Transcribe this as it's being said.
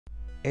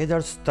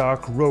Eddard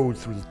Stark rode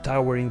through the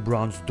towering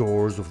bronze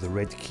doors of the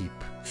Red Keep,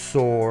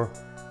 sore,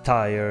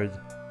 tired,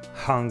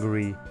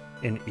 hungry,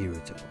 and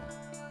irritable.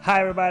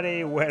 Hi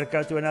everybody,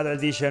 welcome to another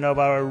edition of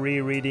our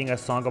rereading A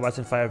Song of Ice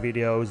and Fire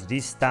videos.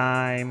 This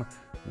time,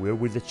 we're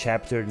with the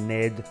chapter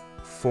Ned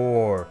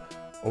 4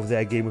 of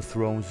the Game of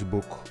Thrones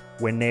book,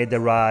 when Ned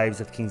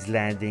arrives at King's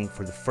Landing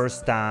for the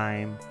first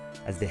time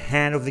as the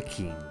Hand of the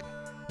King,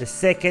 the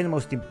second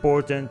most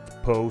important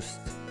post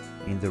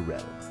in the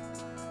realm.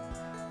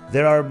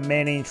 There are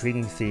many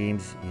intriguing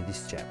themes in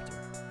this chapter.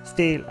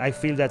 Still, I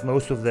feel that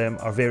most of them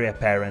are very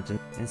apparent,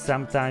 and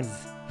sometimes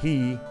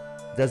he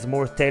does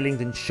more telling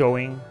than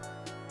showing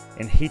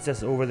and hits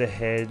us over the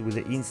head with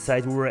the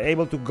insight we were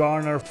able to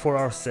garner for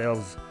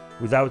ourselves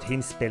without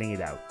him spelling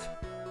it out.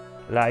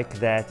 Like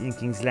that in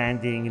King's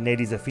Landing, Ned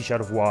is a fish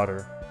out of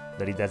water,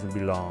 that he doesn't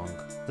belong,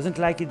 doesn't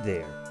like it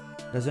there,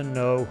 doesn't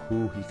know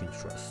who he can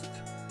trust.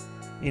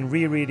 In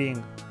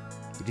rereading,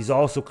 it is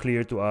also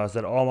clear to us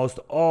that almost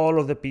all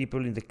of the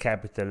people in the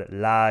capital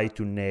lie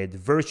to Ned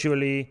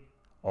virtually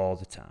all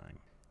the time.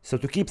 So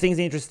to keep things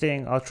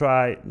interesting, I'll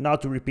try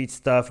not to repeat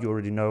stuff you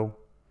already know.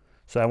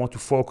 So I want to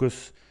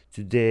focus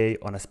today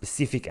on a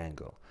specific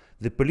angle,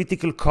 the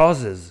political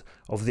causes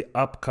of the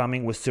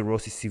upcoming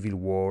Westerosi civil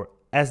war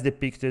as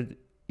depicted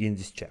in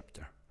this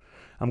chapter.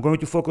 I'm going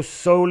to focus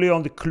solely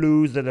on the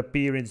clues that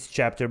appear in this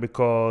chapter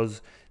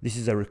because this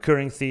is a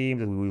recurring theme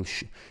that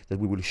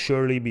we will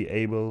surely be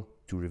able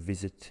to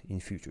revisit in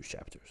future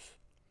chapters.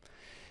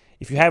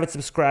 If you haven't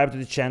subscribed to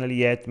the channel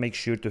yet, make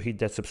sure to hit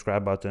that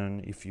subscribe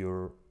button. If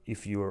you're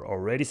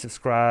already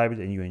subscribed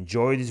and you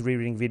enjoy these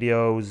reading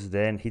videos,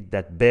 then hit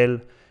that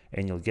bell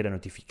and you'll get a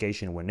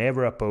notification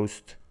whenever I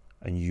post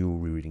a new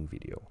rereading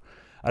video.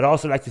 I'd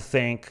also like to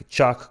thank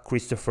Chuck,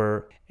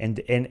 Christopher, and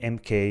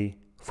NMK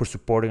for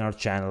supporting our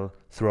channel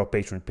through our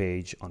Patreon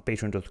page on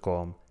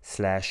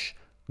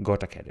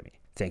patreon.com/GotAcademy.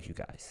 Thank you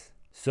guys.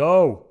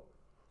 So,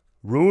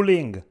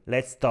 ruling.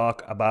 Let's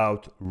talk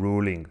about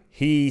ruling.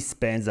 He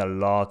spends a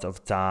lot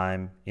of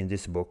time in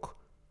this book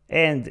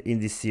and in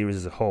this series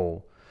as a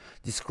whole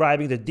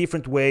describing the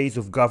different ways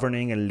of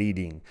governing and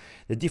leading,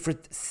 the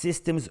different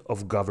systems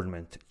of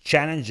government,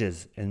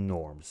 challenges and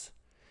norms.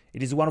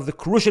 It is one of the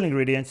crucial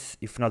ingredients,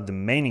 if not the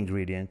main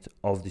ingredient,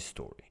 of this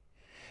story.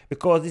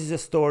 Because this is a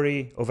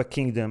story of a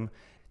kingdom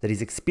that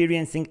is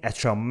experiencing a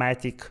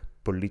traumatic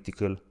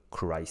political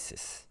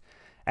crisis.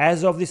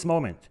 As of this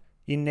moment,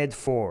 in Ned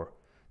 4,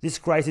 this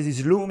crisis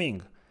is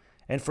looming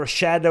and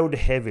foreshadowed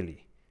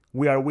heavily.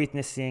 We are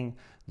witnessing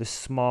the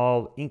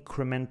small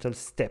incremental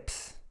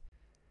steps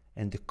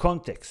and the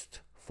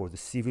context for the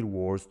civil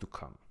wars to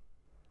come.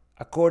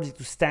 According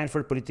to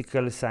Stanford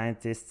political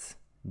scientists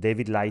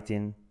David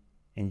Lightin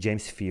and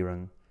James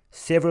Fearon,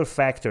 several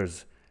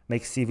factors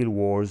make civil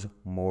wars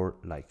more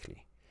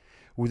likely,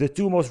 with the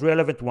two most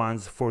relevant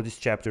ones for this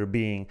chapter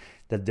being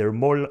that they're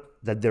more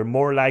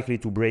likely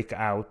to break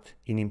out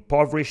in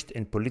impoverished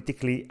and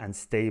politically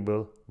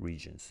unstable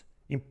regions.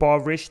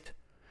 Impoverished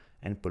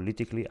and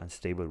politically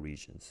unstable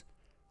regions.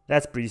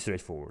 That's pretty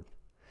straightforward.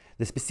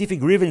 The specific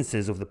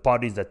grievances of the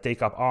parties that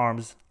take up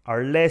arms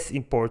are less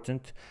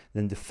important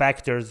than the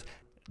factors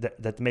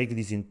that make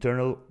these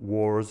internal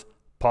wars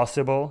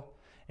possible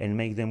and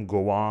make them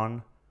go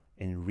on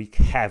and wreak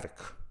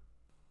havoc.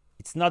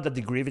 It's not that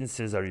the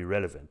grievances are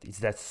irrelevant, it's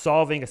that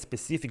solving a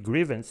specific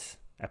grievance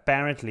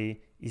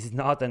apparently is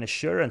not an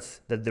assurance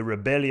that the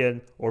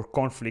rebellion or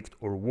conflict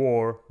or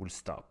war will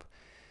stop.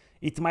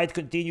 It might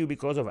continue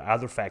because of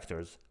other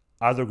factors,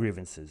 other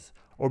grievances,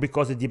 or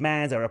because the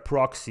demands are a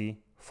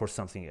proxy for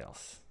something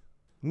else.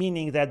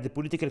 Meaning that the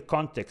political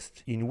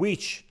context in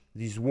which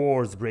these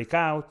wars break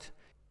out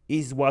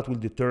is what will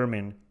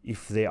determine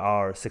if they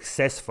are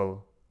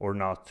successful or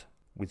not,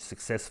 with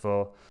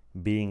successful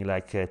being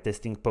like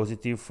testing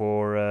positive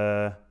for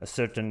a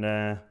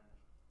certain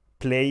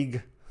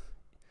plague.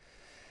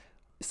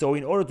 So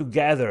in order to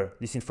gather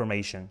this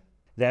information,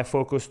 they have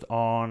focused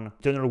on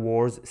internal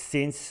wars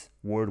since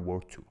World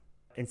War II.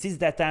 And since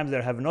that time,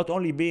 there have not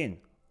only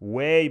been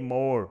way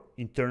more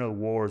internal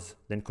wars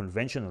than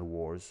conventional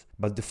wars,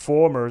 but the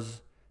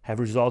formers have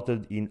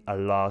resulted in a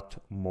lot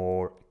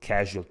more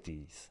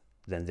casualties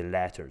than the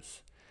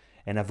latters,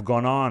 and have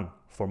gone on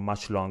for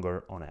much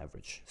longer on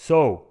average.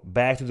 So,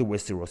 back to the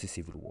Westerosi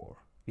Civil War.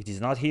 It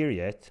is not here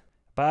yet,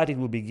 but it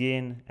will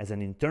begin as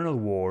an internal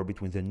war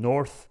between the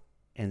North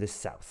and the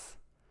South.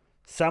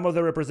 Some of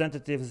the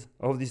representatives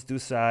of these two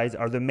sides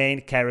are the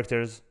main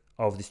characters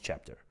of this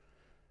chapter.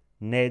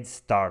 Ned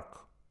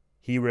Stark,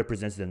 he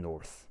represents the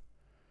North.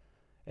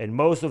 And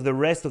most of the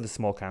rest of the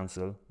small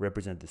council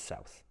represent the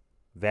South.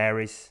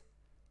 Varys,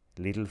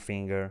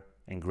 Littlefinger,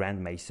 and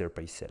Grand Maester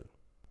Pycelle.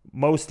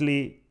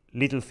 Mostly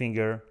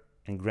Littlefinger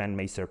and Grand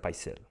Maester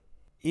Pycelle.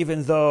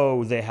 Even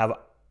though they have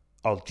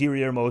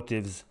ulterior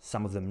motives,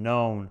 some of them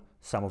known,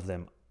 some of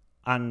them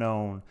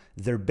unknown,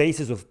 their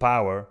bases of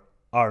power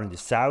are in the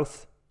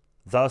South,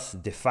 thus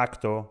de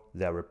facto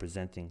they are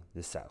representing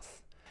the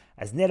South.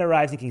 As Ned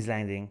arrives in King's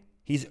Landing,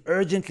 he is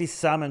urgently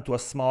summoned to a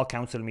small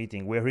council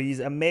meeting where he is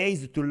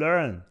amazed to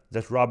learn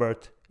that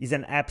Robert is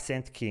an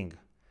absent king,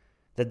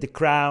 that the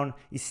crown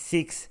is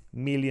 6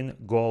 million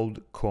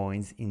gold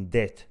coins in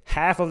debt,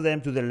 half of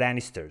them to the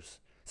Lannisters.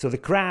 So the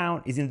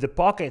crown is in the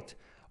pocket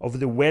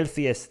of the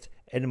wealthiest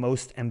and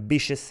most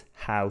ambitious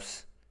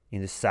house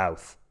in the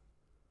south.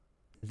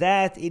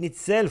 That in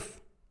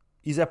itself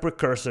is a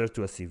precursor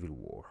to a civil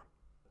war.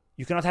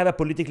 You cannot have a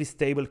politically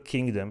stable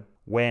kingdom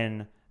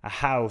when a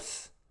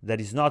house that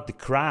is not the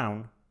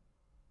crown,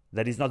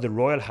 that is not the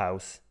royal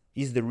house,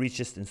 is the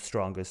richest and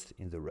strongest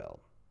in the realm.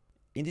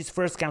 In this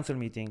first council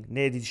meeting,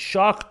 Ned is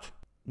shocked.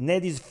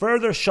 Ned is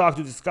further shocked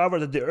to discover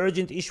that the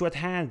urgent issue at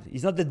hand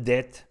is not the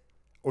debt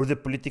or the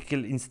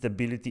political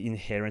instability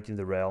inherent in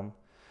the realm,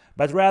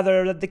 but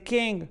rather that the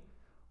king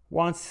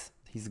wants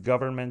his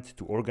government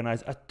to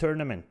organize a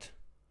tournament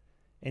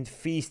and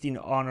feast in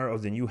honor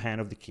of the new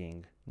hand of the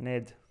king.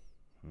 Ned.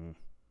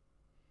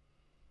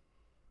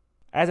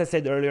 As I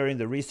said earlier in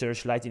the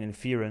research, Lighting and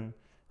Fearon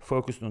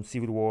focused on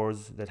civil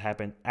wars that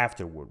happened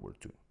after World War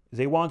II.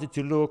 They wanted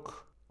to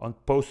look on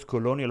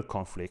post-colonial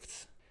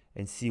conflicts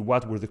and see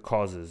what were the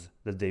causes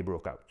that they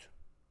broke out.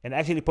 And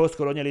actually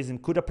post-colonialism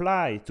could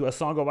apply to A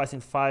Song of Ice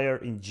and Fire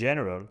in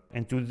general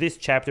and to this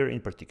chapter in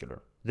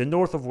particular. The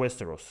north of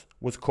Westeros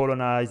was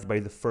colonized by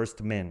the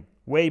first men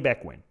way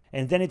back when,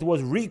 and then it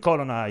was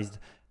recolonized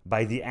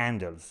by the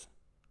Andals,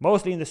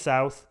 mostly in the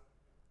south,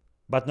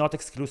 but not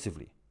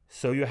exclusively.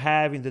 So you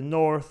have in the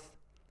north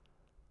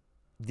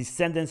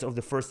descendants of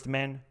the first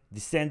men,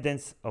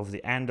 descendants of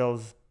the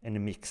Andals, and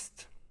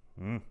mixed.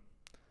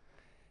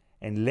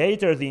 And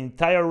later the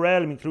entire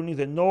realm, including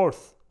the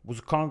north,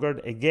 was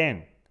conquered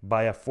again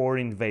by a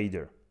foreign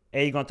invader,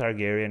 Aegon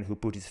Targaryen, who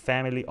put his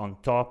family on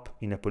top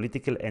in a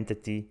political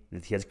entity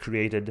that he has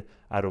created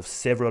out of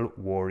several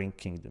warring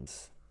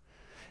kingdoms.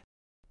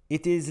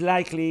 It is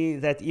likely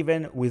that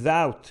even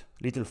without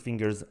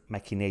Littlefinger's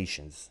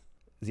machinations,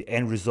 the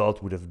end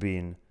result would have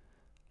been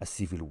a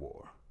civil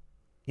war.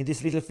 In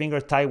this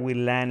Littlefinger Tywin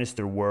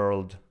Lannister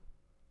world,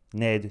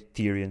 Ned,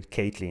 Tyrion,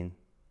 Catelyn,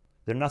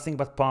 they're nothing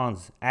but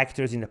pawns,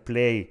 actors in a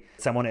play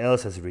someone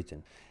else has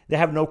written. They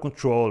have no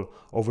control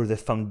over the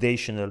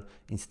foundational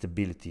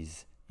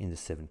instabilities in the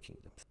Seven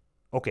Kingdoms.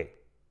 Okay,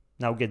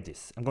 now get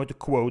this. I'm going to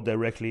quote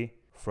directly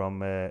from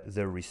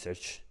their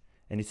research.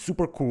 And it's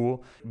super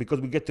cool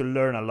because we get to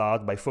learn a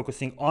lot by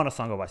focusing on A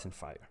Song of Ice and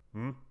Fire.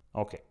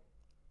 Okay.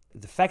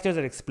 The factors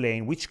that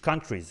explain which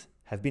countries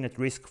have been at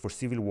risk for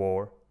civil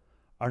war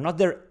are not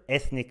their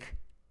ethnic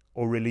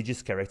or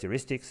religious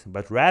characteristics,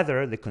 but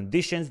rather the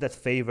conditions that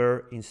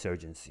favor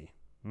insurgency.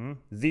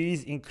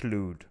 These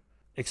include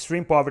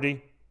extreme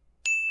poverty,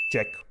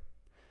 check.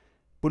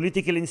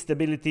 Political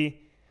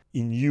instability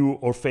in new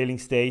or failing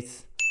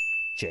states,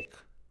 check.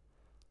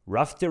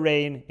 Rough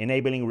terrain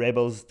enabling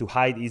rebels to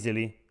hide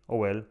easily, oh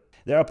well.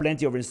 There are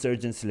plenty of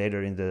insurgents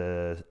later in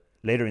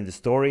the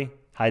story,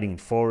 hiding in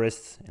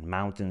forests and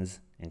mountains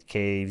and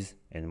caves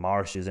and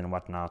marshes and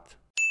whatnot.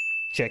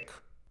 Check.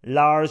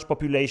 Large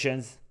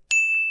populations,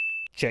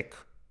 check.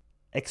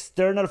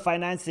 External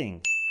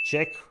financing,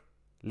 check.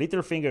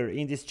 Littlefinger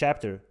in this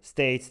chapter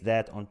states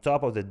that on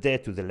top of the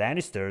debt to the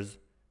Lannisters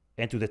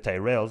and to the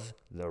Tyrells,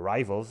 the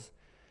rivals,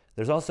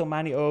 there's also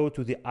money owed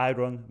to the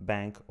Iron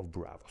Bank of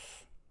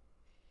Braavos.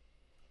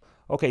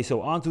 Okay,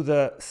 so on to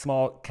the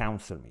small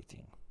council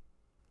meeting.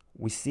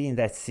 We see in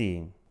that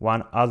scene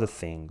one other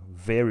thing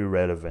very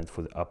relevant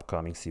for the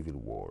upcoming civil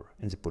war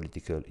and the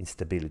political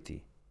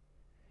instability.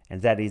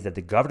 And that is that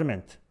the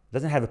government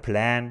doesn't have a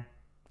plan,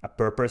 a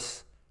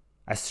purpose,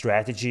 a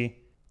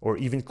strategy, or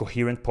even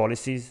coherent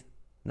policies.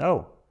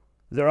 No,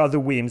 there are the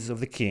whims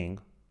of the king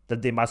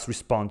that they must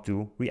respond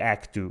to,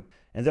 react to,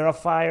 and there are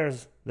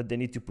fires that they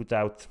need to put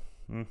out.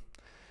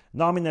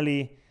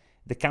 Nominally,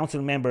 the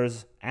council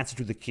members answer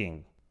to the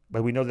king,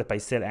 but we know that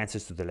Pycelle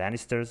answers to the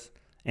Lannisters,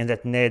 and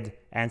that Ned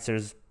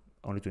answers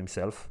only to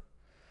himself,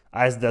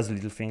 as does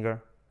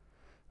Littlefinger.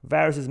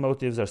 Varys'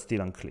 motives are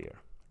still unclear.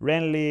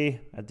 Renly,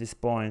 at this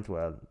point,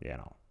 well,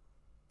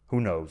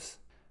 who knows?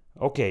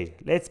 Okay,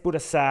 let's put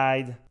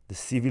aside the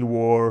Civil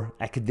War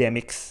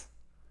academics.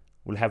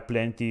 We'll have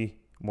plenty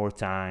more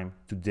time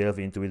to delve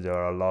into it. There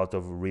are a lot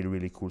of really,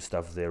 really cool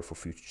stuff there for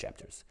future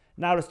chapters.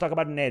 Now let's talk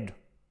about Ned.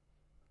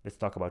 Let's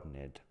talk about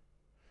Ned.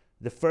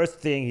 The first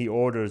thing he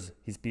orders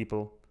his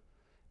people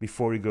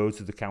before he goes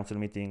to the council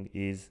meeting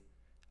is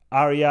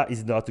Arya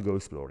is not to go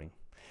exploring.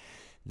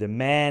 The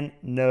man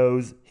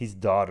knows his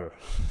daughter.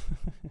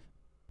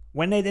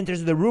 When Ned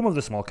enters the room of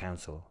the small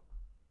council,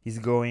 he's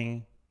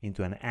going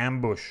into an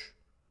ambush,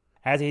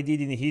 as he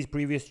did in his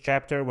previous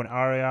chapter when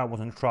Arya was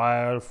on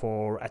trial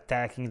for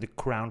attacking the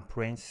crown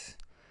prince,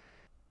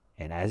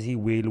 and as he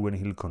will when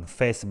he'll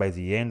confess by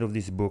the end of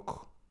this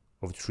book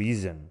of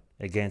treason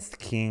against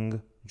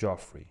King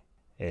Joffrey,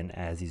 and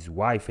as his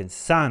wife and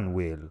son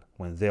will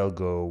when they'll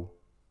go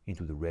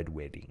into the Red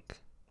Wedding.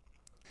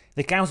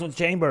 The council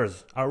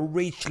chambers are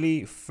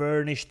richly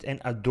furnished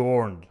and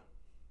adorned,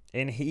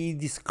 and he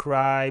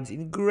describes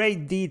in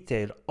great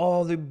detail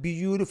all the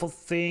beautiful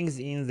things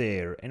in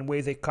there and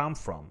where they come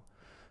from.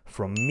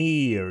 From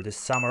Myr, the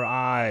Summer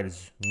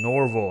Isles,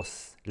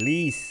 Norvos,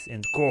 Lys,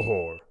 and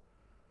Qohor.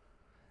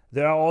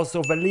 There are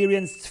also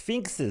Valyrian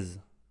sphinxes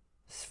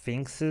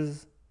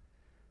Sphinxes?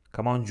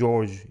 Come on,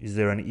 George, is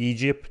there an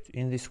Egypt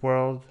in this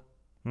world?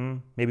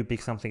 Maybe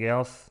pick something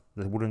else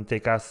that wouldn't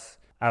take us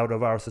out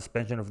of our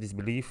suspension of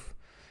disbelief.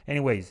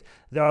 Anyways,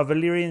 there are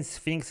Valyrian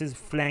sphinxes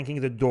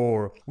flanking the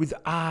door, with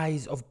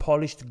eyes of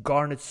polished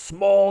garnet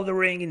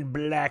smoldering in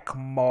black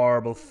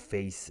marble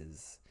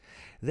faces.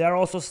 There are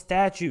also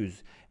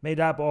statues made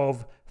up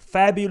of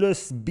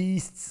fabulous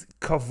beasts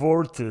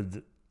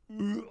cavorted.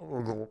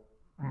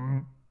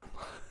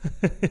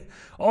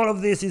 All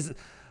of this is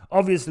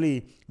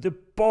obviously the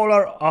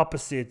polar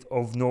opposite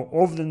of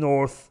the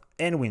North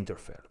and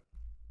Winterfell.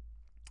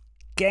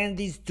 Can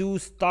these two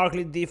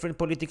starkly different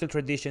political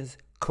traditions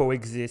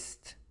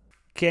coexist?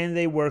 Can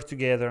they work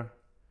together?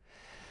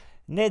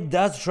 Ned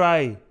does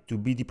try to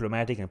be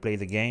diplomatic and play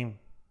the game,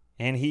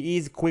 and he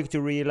is quick to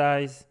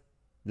realize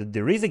that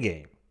there is a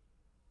game.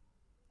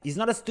 He's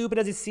not as stupid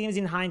as it seems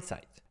in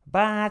hindsight,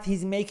 but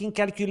he's making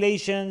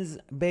calculations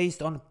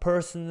based on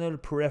personal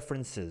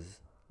preferences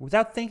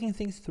without thinking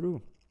things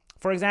through.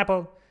 For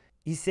example,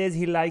 he says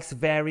he likes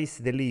Varys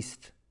the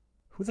least.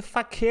 Who the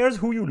fuck cares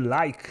who you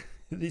like?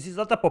 This is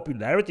not a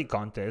popularity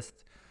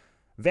contest.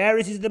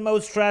 Varys is the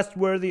most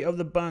trustworthy of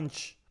the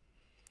bunch.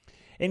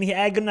 And he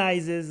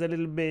agonizes a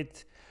little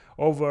bit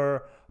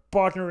over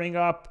partnering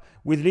up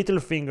with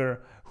Littlefinger,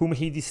 whom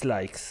he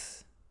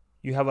dislikes.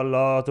 You have a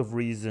lot of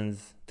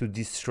reasons to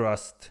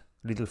distrust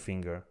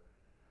Littlefinger.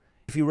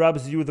 If he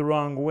rubs you the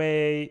wrong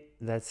way,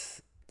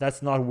 that's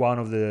not one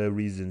of the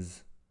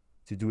reasons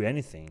to do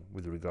anything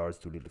with regards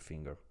to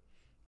Littlefinger.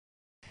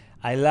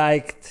 I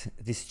liked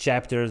this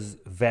chapter's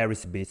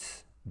Varys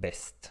bits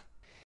best.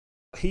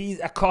 He's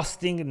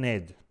accosting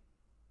Ned.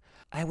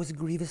 I was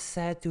grievous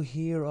sad to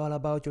hear all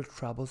about your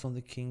troubles on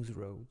the King's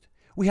Road.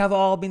 We have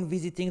all been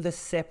visiting the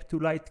Sept to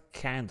light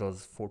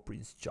candles for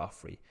Prince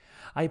Joffrey.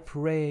 I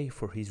pray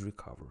for his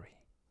recovery.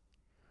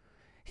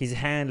 His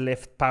hand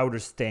left powder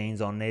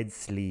stains on Ned's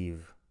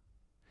sleeve,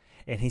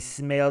 and he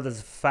smelled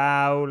as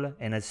foul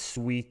and as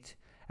sweet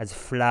as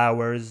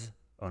flowers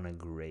on a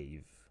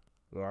grave.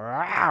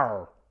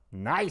 Wow,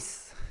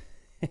 nice!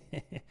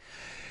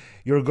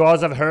 Your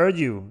gods have heard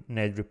you,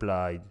 Ned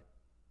replied,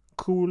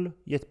 cool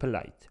yet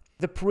polite.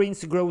 The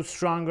prince grows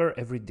stronger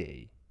every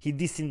day. He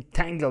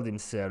disentangled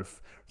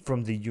himself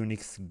from the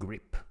eunuch's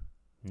grip.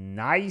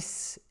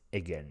 Nice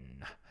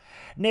again.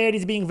 Ned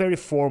is being very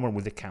formal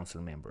with the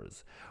council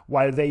members,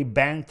 while they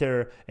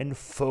banter and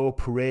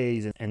faux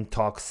praise and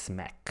talk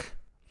smack.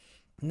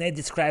 Ned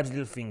describes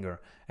Littlefinger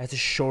as a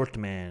short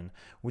man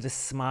with a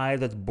smile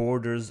that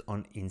borders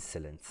on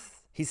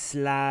insolence. He's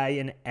sly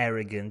and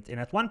arrogant, and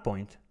at one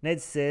point,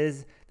 Ned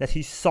says that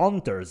he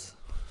saunters.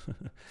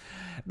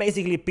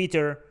 Basically,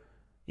 Peter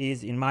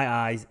is, in my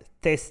eyes,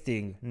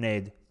 testing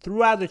Ned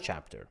throughout the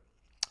chapter,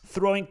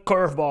 throwing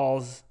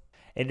curveballs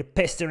and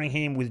pestering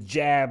him with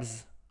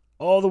jabs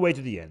all the way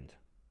to the end.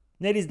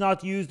 Ned is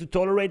not used to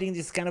tolerating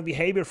this kind of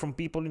behavior from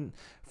people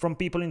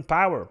in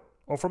power,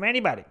 or from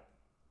anybody.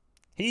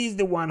 He's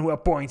the one who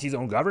appoints his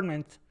own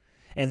government,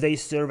 and they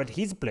serve at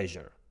his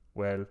pleasure.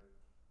 Well,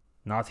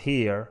 not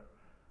here.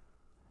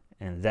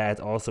 And that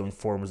also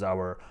informs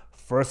our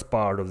first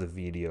part of the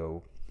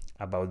video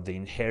about the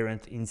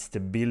inherent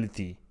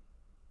instability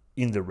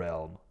in the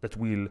realm that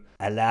will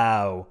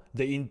allow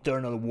the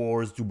internal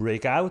wars to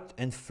break out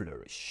and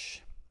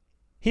flourish.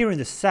 Here in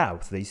the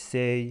south, they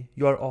say,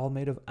 you are all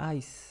made of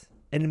ice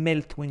and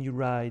melt when you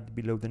ride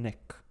below the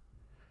neck.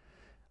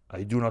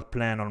 I do not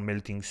plan on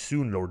melting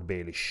soon, Lord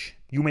Baelish.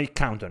 You may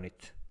count on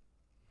it.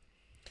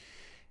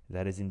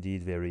 That is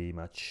indeed very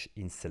much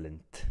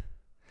insolent.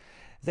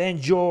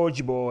 Then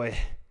George boy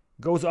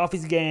goes off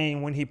his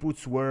game when he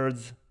puts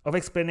words of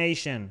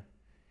explanation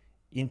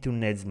into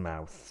Ned's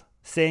mouth,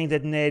 saying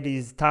that Ned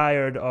is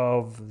tired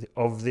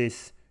of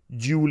this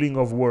dueling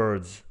of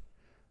words.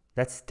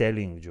 That's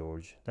telling,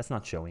 George. That's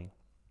not showing.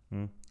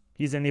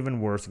 Here's an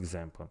even worse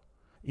example.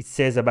 It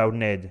says about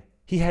Ned,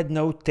 he had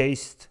no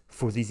taste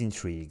for these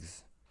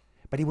intrigues,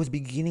 but he was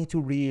beginning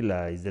to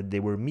realize that they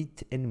were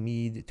meat and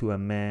mead to a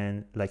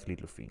man like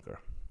Littlefinger.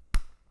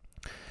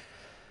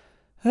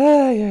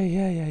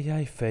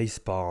 Ay,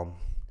 facepalm.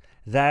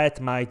 That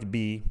might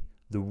be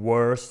the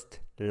worst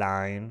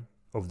line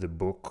of the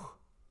book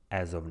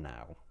as of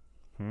now.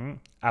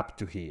 Up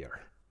to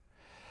here.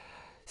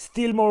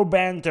 Still more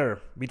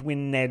banter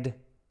between Ned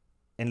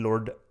and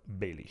Lord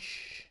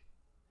Baelish.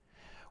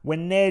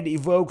 When Ned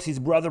evokes his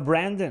brother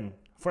Brandon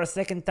for a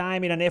second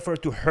time in an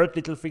effort to hurt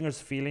Littlefinger's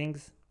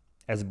feelings,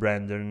 as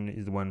Brandon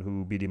is the one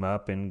who beat him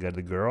up and got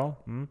the girl,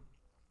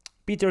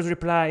 Peter's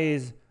reply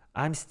is,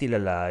 I'm still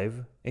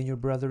alive, and your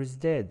brother is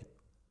dead.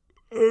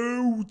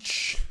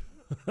 Ouch!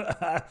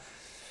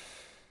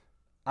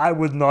 I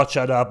would not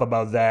shut up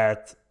about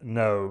that.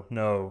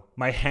 No.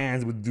 My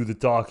hands would do the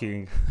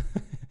talking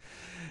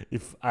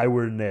if I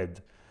were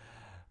Ned.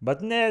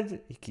 But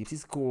Ned, he keeps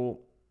his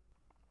cool.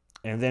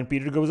 And then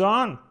Peter goes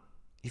on.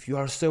 If you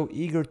are so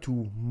eager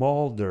to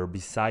molder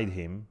beside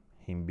him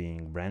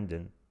being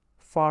Brandon,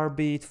 far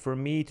be it for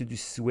me to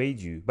dissuade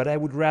you, but I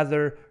would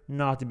rather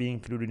not be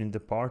included in the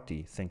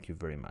party. Thank you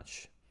very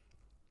much.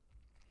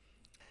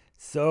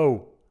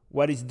 So,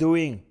 what he's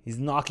doing, he's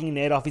knocking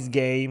Ned off his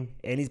game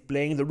and he's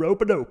playing the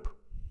rope-a-dope.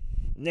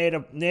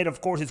 Ned, of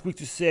course, is quick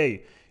to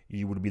say,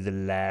 "You would be the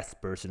last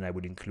person I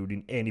would include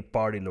in any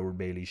party, Lord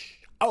Baelish."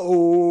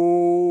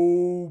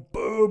 Oh,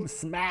 boom,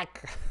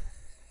 smack.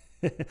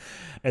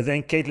 And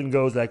then Catelyn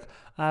goes like,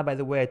 by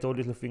the way, I told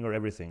Littlefinger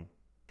everything.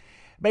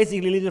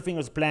 Basically,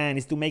 Littlefinger's plan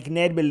is to make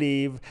Ned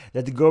believe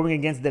that going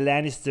against the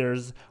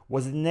Lannisters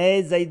was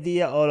Ned's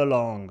idea all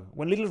along,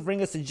 when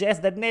Littlefinger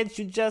suggests that Ned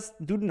should just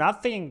do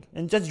nothing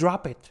and just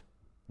drop it.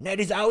 Ned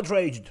is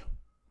outraged.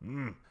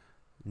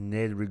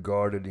 Ned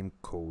regarded him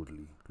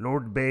coldly.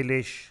 "Lord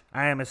Baelish,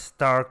 I am a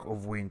Stark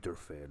of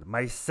Winterfell.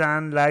 My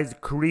son lies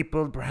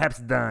crippled, perhaps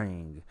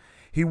dying.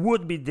 He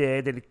would be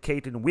dead and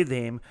Catelyn with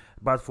him,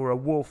 but for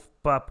a wolf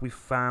pup we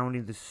found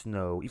in the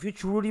snow. If you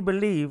truly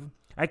believe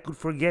I could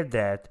forget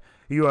that,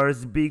 you are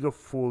as big a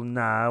fool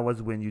now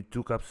as when you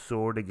took up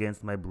sword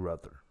against my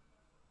brother."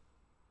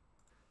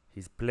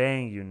 He's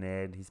playing you,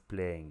 Ned. He's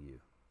playing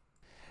you.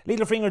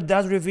 Littlefinger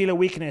does reveal a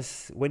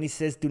weakness when he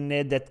says to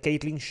Ned that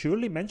Catelyn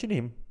surely mentioned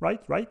him.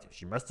 Right?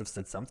 She must have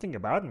said something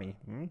about me.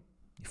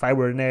 If I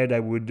were Ned, I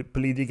would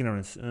plead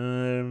ignorance.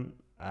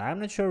 I'm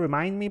not sure.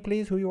 Remind me,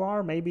 please, who you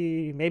are.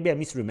 Maybe I'm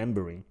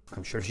misremembering.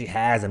 I'm sure she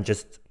has. I'm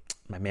just...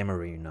 my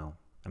memory,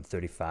 I'm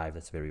 35.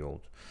 That's very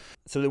old.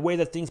 So the way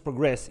that things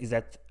progress is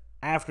that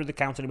after the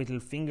council of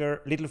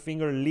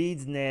Littlefinger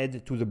leads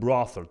Ned to the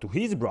brothel, to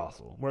his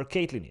brothel, where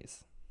Catelyn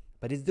is.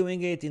 But he's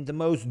doing it in the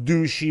most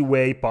douchey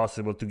way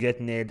possible to get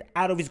Ned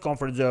out of his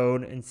comfort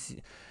zone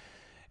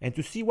and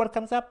to see what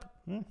comes up.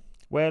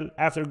 Well,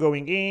 after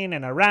going in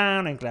and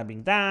around and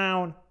clamping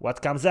down,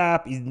 what comes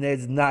up is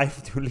Ned's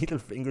knife to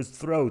Littlefinger's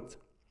throat.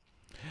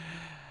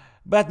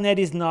 But Ned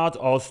is not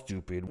all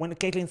stupid. When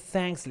Catelyn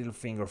thanks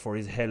Littlefinger for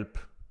his help,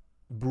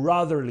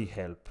 brotherly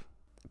help,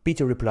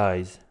 Peter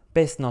replies,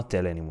 "Best not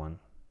tell anyone.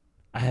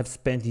 I have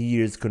spent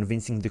years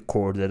convincing the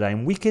court that I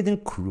am wicked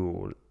and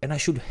cruel, and I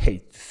should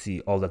hate to see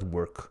all that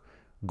work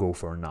go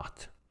for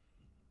naught."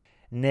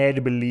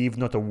 Ned believed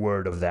not a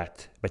word of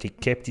that, but he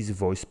kept his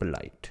voice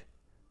polite.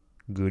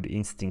 Good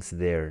instincts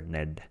there,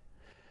 Ned.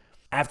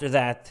 After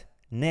that,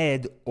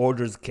 Ned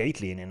orders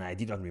Catelyn, and I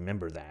did not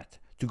remember that,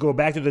 to go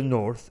back to the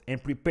north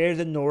and prepare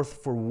the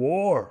north for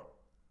war.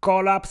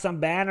 Call up some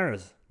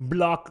banners,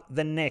 block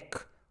the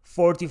neck,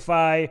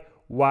 fortify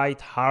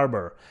White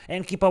Harbor,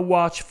 and keep a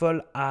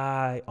watchful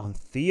eye on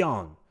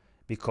Theon,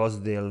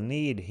 because they'll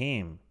need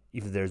him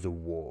if there's a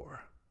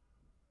war.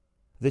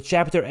 The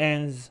chapter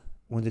ends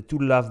when the two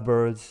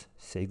lovebirds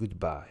say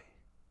goodbye.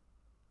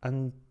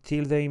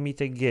 Until they meet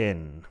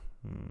again.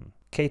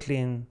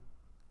 Catelyn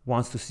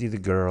wants to see the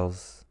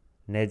girls.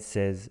 Ned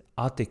says,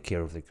 "I'll take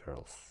care of the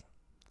girls,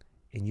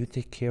 and you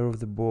take care of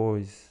the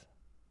boys."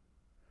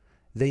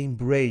 They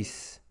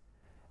embrace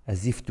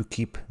as if to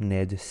keep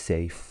Ned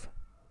safe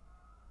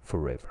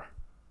forever.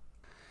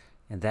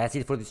 And that's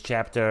it for this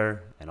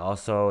chapter, and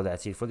also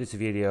that's it for this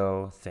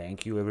video.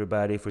 Thank you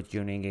everybody for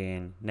tuning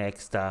in.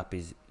 Next up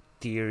is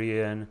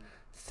Tyrion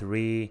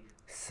 3.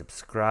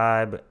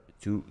 Subscribe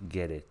to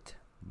get it.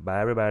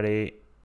 Bye everybody.